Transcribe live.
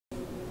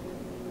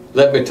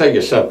Let me tell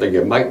you something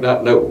you might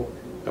not know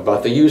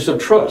about the use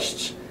of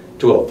trusts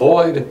to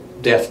avoid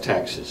death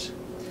taxes.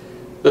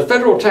 The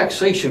Federal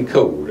Taxation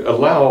Code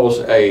allows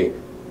a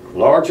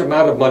large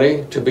amount of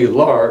money to be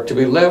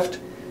left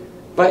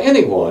by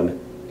anyone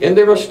in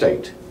their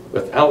estate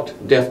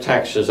without death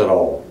taxes at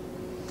all.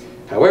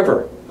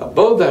 However,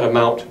 above that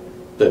amount,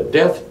 the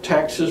death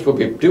taxes will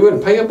be due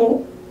and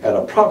payable at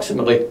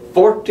approximately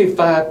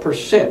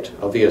 45%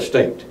 of the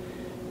estate.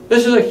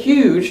 This is a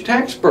huge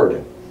tax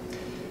burden.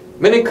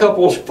 Many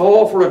couples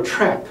fall for a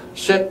trap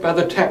set by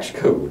the tax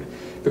code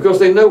because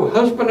they know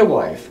husband and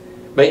wife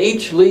may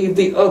each leave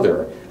the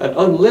other an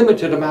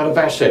unlimited amount of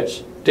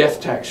assets,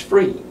 death tax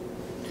free.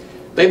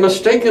 They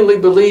mistakenly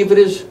believe it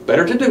is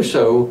better to do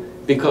so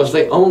because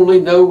they only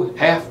know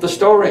half the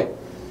story.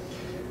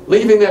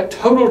 Leaving that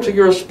total to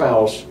your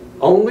spouse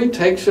only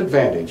takes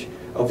advantage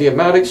of the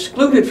amount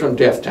excluded from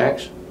death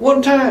tax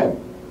one time.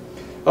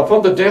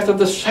 Upon the death of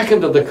the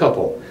second of the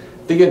couple,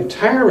 the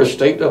entire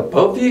estate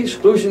above the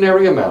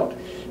exclusionary amount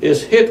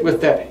is hit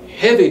with that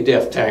heavy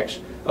death tax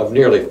of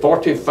nearly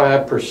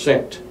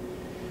 45%.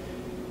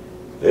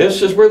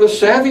 This is where the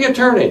savvy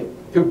attorney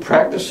who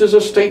practices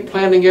estate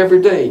planning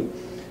every day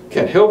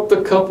can help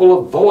the couple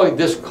avoid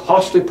this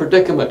costly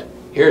predicament.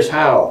 Here's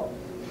how.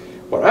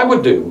 What I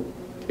would do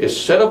is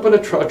set up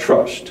a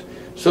trust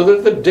so that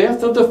at the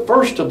death of the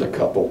first of the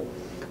couple,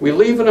 we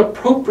leave an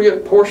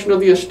appropriate portion of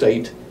the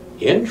estate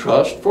in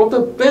trust for the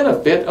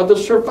benefit of the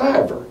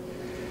survivor,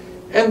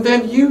 and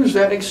then use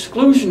that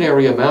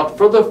exclusionary amount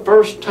for the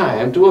first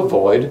time to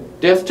avoid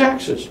death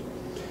taxes.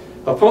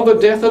 Upon the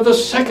death of the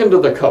second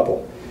of the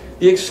couple,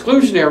 the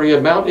exclusionary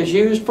amount is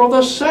used for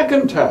the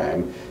second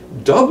time,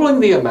 doubling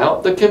the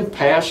amount that can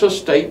pass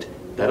estate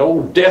that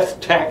old death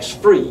tax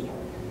free.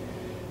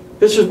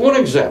 This is one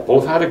example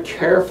of how to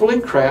carefully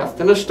craft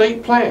an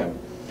estate plan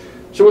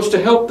so as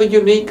to help the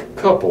unique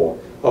couple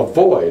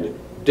avoid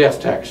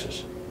death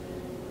taxes.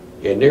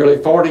 In nearly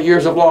 40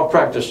 years of law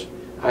practice,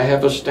 I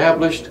have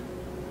established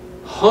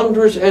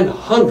hundreds and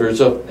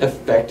hundreds of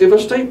effective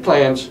estate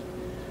plans.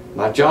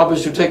 My job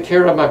is to take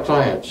care of my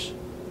clients.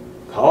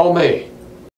 Call me.